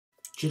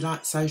Do you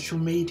like social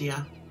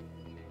media?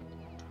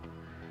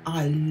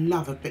 I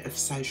love a bit of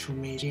social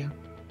media.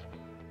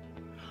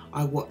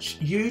 I watch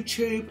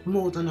YouTube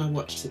more than I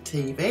watch the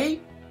TV,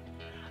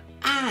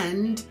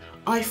 and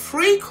I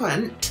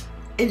frequent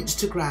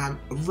Instagram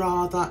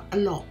rather a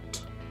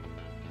lot.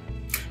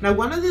 Now,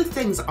 one of the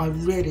things I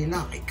really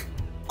like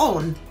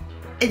on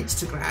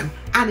Instagram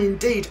and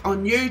indeed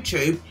on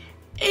YouTube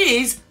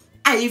is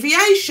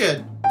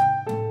aviation.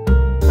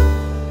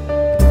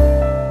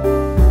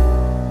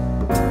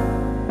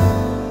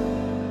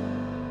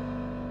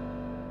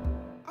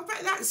 I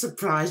bet that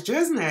surprised you,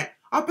 hasn't it?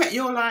 I bet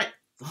you're like,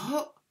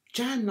 what?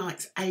 Jan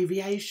likes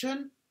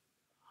aviation?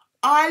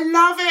 I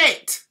love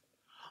it.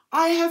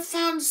 I have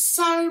found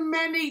so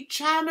many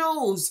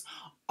channels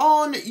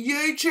on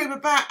YouTube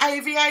about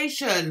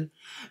aviation.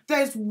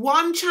 There's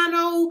one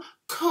channel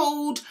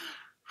called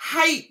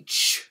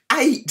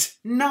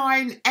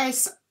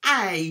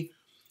H89SA.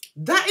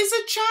 That is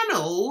a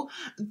channel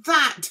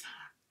that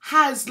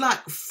has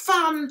like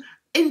fun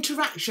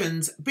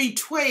interactions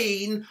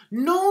between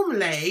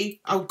normally,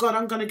 oh God,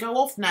 I'm going to go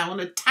off now on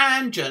a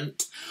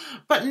tangent,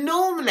 but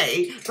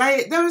normally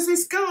there was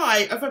this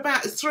guy of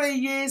about 3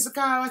 years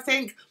ago, I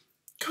think,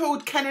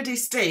 called Kennedy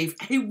Steve.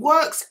 He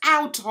works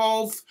out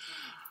of,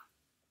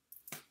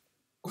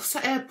 what's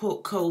the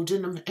airport called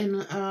in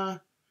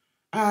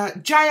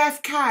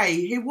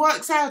JFK. He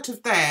works out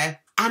of there.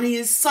 And he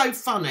is so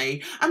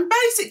funny. And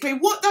basically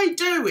what they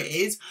do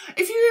is,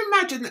 if you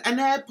imagine that an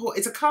airport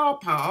is a car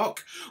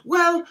park,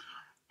 well,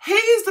 he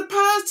is the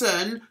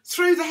person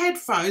through the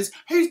headphones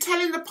who's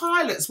telling the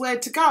pilots where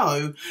to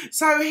go.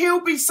 So he'll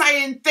be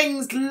saying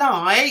things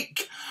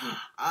like,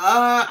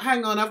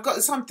 hang on, I've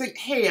got something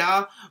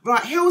here.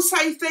 Right, he'll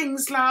say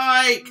things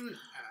like,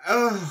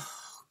 oh,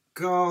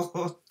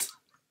 God.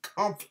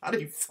 Can't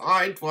bloody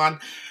find one.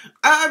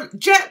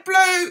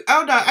 JetBlue.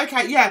 Oh no,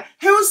 okay, yeah.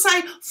 He'll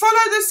say,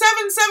 follow the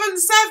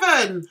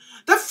 777.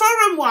 The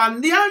foreign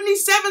one, the only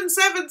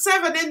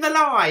 777 in the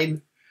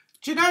line.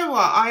 Do you know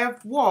what? I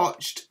have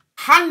watched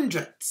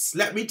hundreds,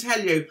 let me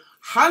tell you,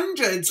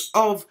 hundreds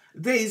of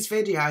these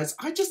videos.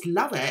 I just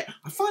love it.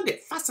 I find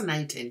it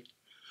fascinating.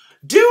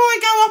 Do I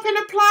go up in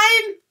a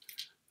plane?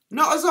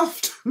 Not as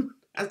often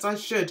as I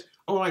should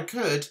or I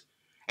could.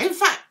 In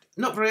fact,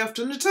 not very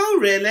often at all,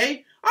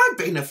 really. I've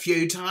been a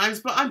few times,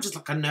 but I'm just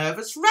like a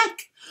nervous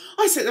wreck.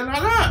 I sit there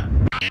like that,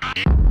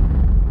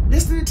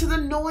 listening to the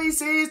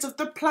noises of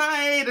the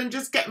plane and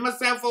just getting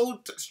myself all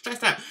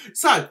stressed out.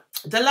 So,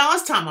 the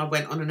last time I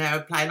went on an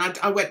aeroplane,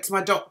 I went to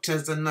my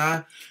doctor's and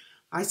I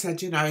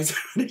said, you know, is there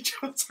any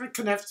chance I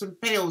can have some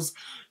pills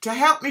to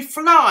help me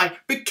fly?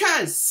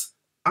 Because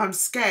I'm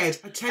scared.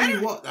 I tell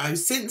you what, though,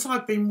 since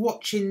I've been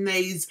watching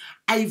these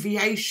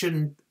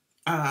aviation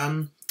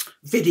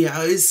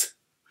videos,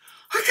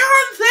 I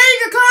can't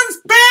think, I can't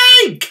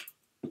speak.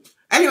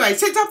 Anyway,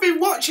 since I've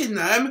been watching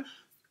them,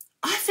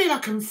 I feel I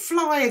can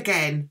fly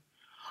again.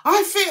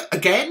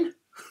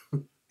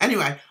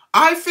 Anyway,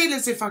 I feel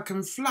as if I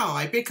can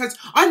fly because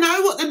I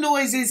know what the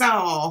noises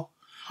are.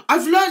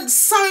 I've learnt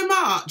so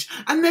much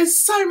and there's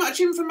so much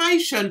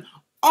information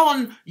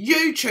on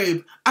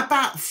YouTube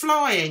about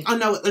flying. I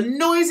know what the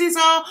noises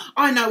are.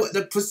 I know what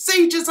the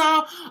procedures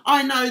are.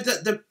 I know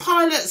that the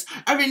pilots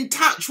are in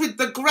touch with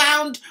the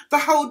ground the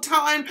whole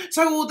time.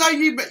 So although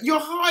your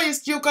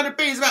highest you're going to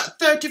be is about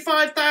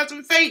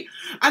 35,000 feet,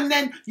 and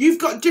then you've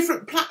got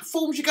different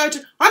platforms you go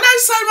to. I know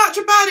so much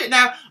about it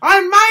now. I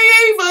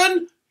may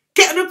even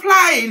get on a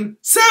plane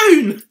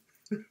soon.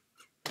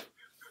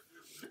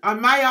 I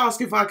may ask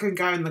if I can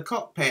go in the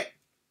cockpit.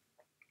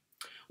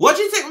 What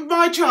do you think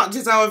my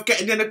chances are of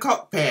getting in a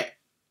cockpit?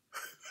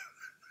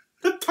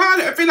 The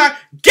pilot would be like,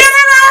 get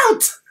her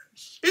out!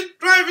 She's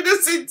driving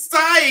us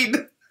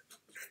insane.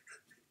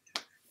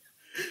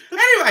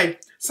 Anyway,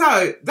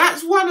 so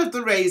that's one of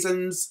the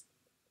reasons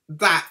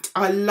that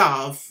I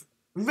love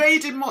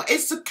reading more.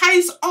 It's a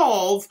case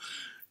of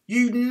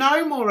you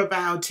know more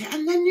about it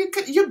and then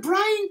your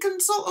brain can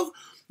sort of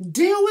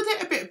deal with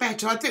it a bit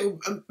better. I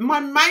think my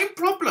main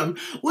problem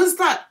was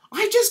that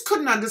I just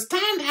couldn't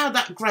understand how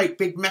that great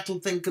big metal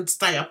thing could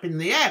stay up in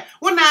the air.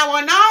 Well, now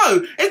I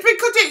know. It's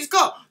because it's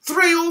got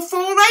 3 or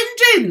 4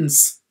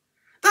 engines.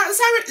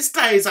 That's how it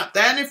stays up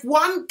there. And if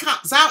one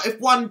cuts out, if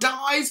one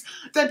dies,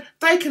 then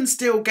they can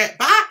still get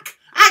back.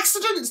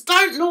 Accidents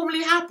don't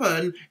normally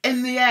happen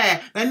in the air.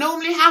 They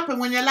normally happen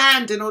when you're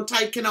landing or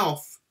taking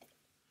off.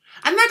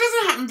 And that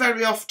doesn't happen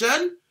very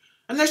often,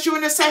 unless you're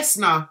in a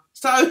Cessna.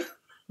 So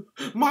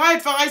my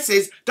advice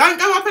is, don't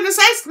go up in a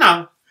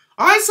Cessna.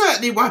 I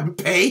certainly won't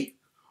be.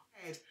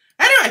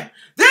 Anyway,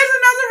 there's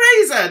another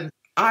reason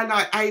I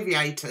like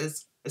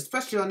aviators,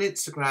 especially on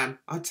Instagram.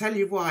 I'll tell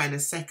you why in a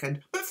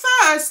second. But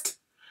first,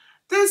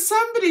 there's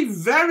somebody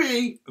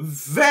very,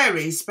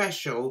 very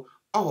special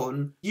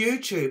on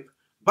YouTube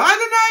by the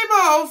name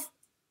of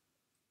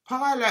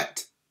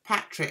Pilot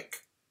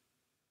Patrick.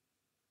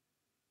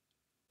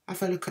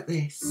 Have a look at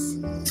this.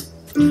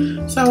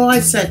 So I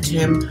said to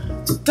him,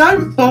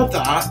 don't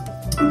bother,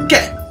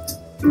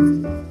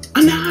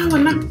 I know.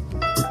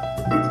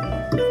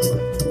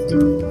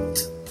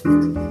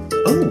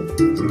 Oh,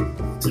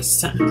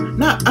 what's that?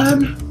 No,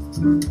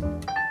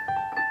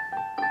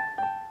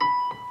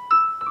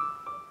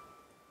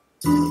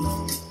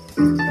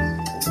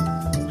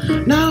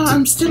 no,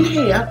 I'm still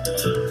here.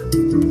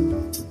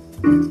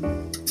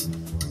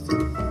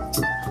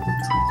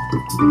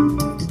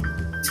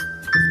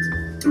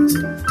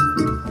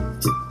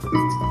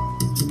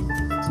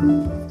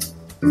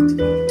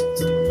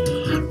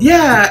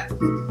 Yeah,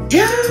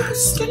 yeah,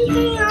 still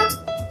here.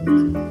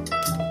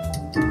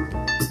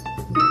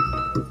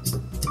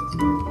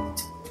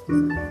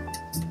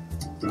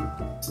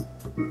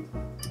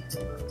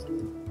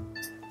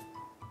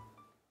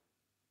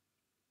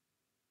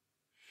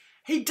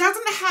 He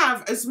doesn't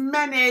have as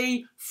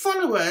many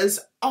followers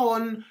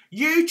on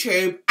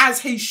YouTube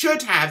as he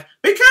should have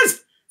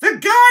because the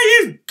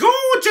guy is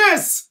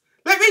gorgeous.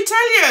 Let me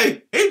tell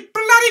you, he's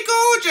bloody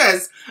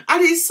gorgeous.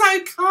 And he's so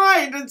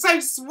kind and so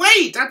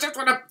sweet. I just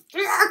want to,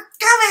 give me a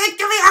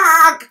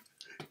hug.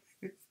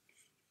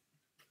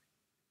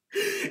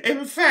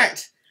 In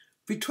fact,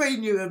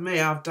 between you and me,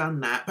 I've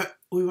done that, but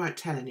we won't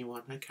tell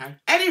anyone, okay?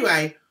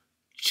 Anyway,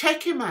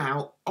 check him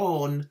out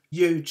on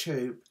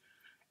YouTube.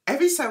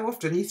 Every so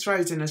often he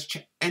throws in a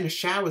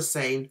shower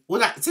scene.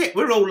 Well, that's it.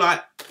 We're all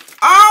like,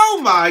 oh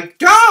my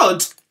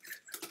God.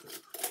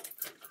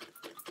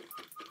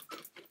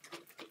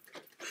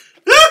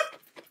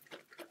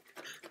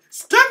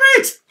 Stop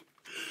it.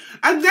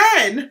 And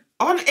then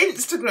on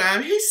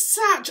Instagram, he's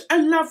such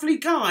a lovely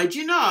guy. Do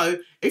you know,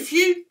 if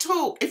you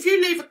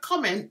leave a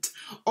comment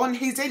on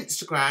his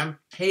Instagram,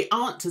 he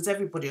answers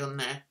everybody on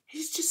there.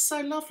 He's just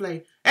so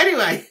lovely.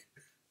 Anyway,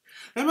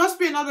 there must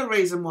be another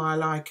reason why I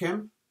like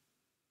him.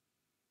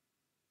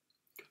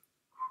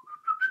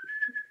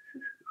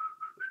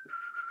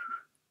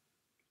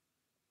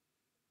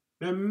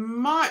 There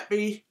might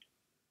be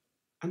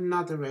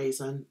another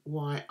reason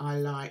why I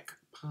like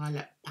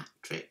Pilot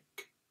Patrick.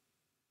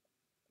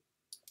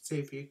 See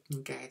if you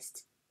can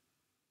guess.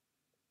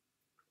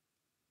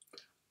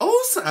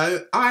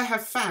 Also, I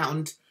have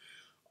found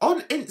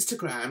on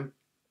Instagram,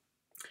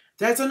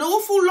 there's an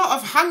awful lot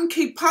of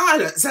hunky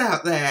pilots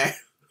out there.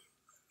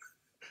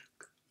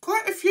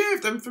 Quite a few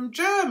of them from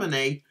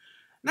Germany.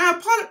 Now,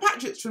 Pilot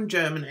Patrick's from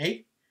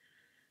Germany.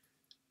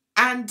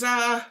 And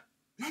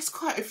there's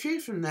quite a few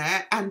from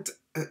there. And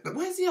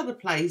where's the other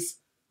place?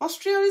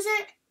 Austria, is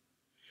it?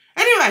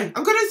 Anyway,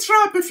 I'm going to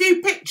throw up a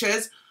few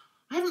pictures.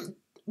 I haven't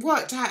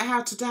worked out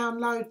how to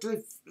download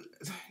the...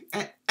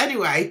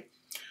 Anyway,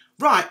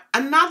 right,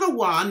 another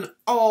one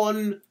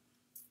on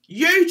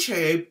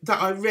YouTube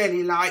that I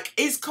really like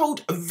is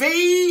called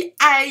VAS.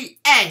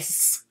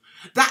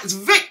 That's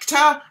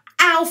Victor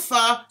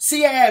Alpha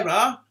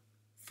Sierra,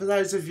 for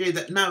those of you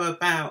that know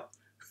about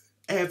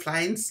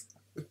airplanes.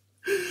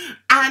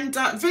 And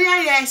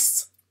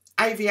Vas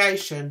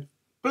Aviation.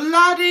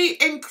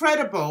 Bloody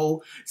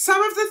incredible.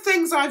 Some of the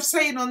things I've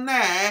seen on there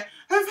have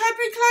had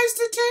me close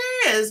to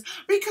tears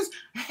because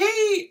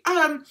he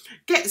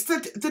gets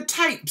the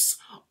tapes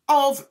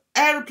of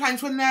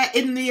aeroplanes when they're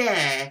in the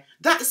air.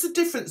 That's the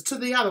difference to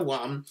the other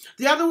one.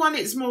 The other one,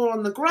 it's more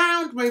on the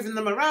ground, moving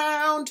them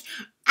around,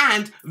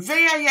 and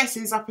VAS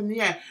is up in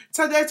the air.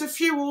 So there's a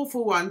few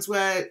awful ones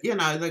where, you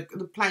know,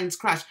 the planes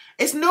crash.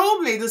 It's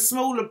normally the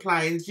smaller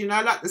planes, you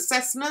know, like the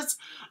Cessnas.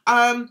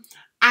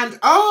 And,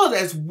 oh,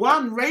 there's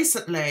one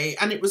recently,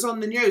 and it was on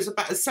the news,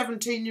 about a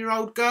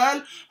 17-year-old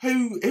girl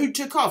who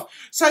took off.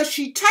 So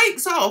she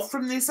takes off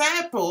from this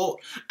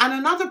airport, and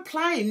another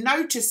plane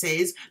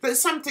notices that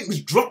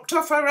something's dropped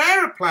off her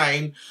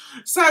aeroplane.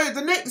 So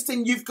the next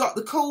thing, you've got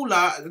the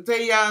caller,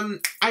 the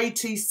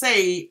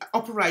ATC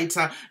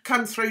operator,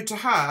 come through to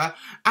her,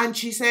 and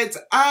she says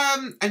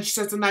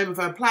the name of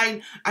her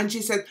plane, and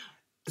she said,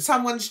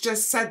 someone's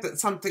just said that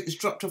something's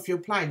dropped off your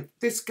plane.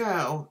 This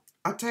girl...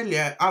 I tell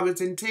you, I was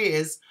in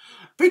tears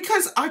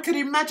because I could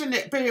imagine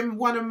it being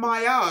one of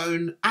my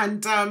own,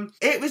 and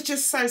it was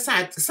just so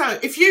sad. So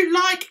if you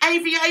like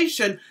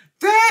aviation,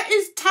 there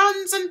is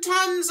tons and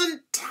tons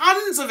and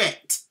tons of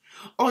it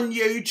on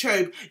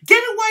YouTube.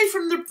 Get away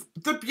from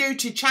the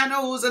beauty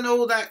channels and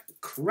all that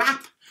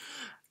crap.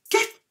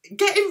 Get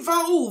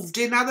involved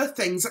in other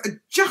things that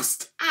are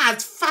just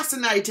as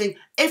fascinating,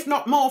 if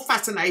not more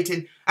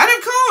fascinating. And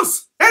of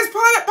course, there's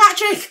Pilot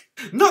Patrick.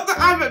 Not that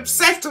I'm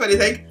obsessed or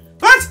anything,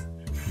 but...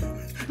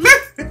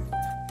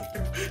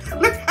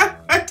 Look how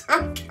I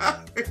don't go.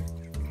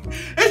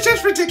 It's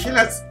just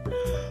ridiculous.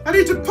 I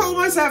need to pull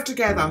myself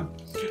together.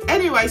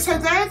 Anyway, so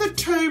they're the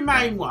two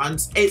main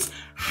ones. It's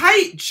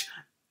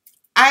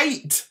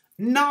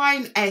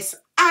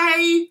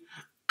H89SA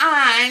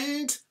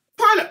and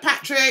Pilot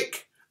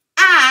Patrick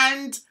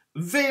and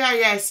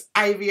VAS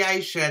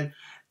Aviation.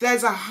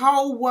 There's a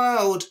whole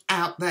world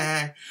out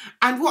there.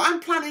 And what I'm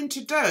planning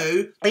to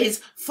do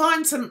is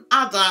find some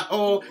other,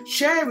 or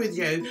share with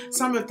you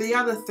some of the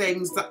other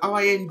things that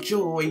I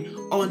enjoy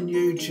on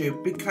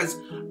YouTube, because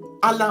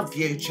I love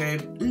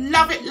YouTube.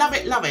 Love it, love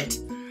it, love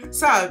it.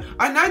 So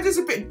I know there's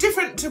a bit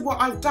different to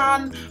what I've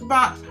done,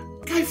 but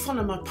go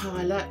follow my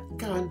pilot.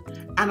 Go on.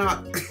 And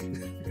I'll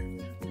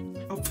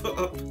put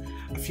up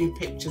a few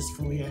pictures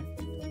for you.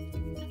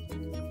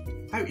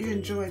 Hope you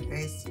enjoyed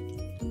this.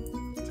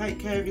 Take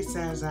care of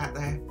yourselves out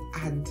there,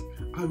 and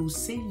I will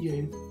see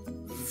you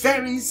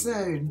very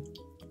soon.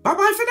 Bye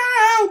bye for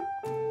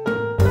now.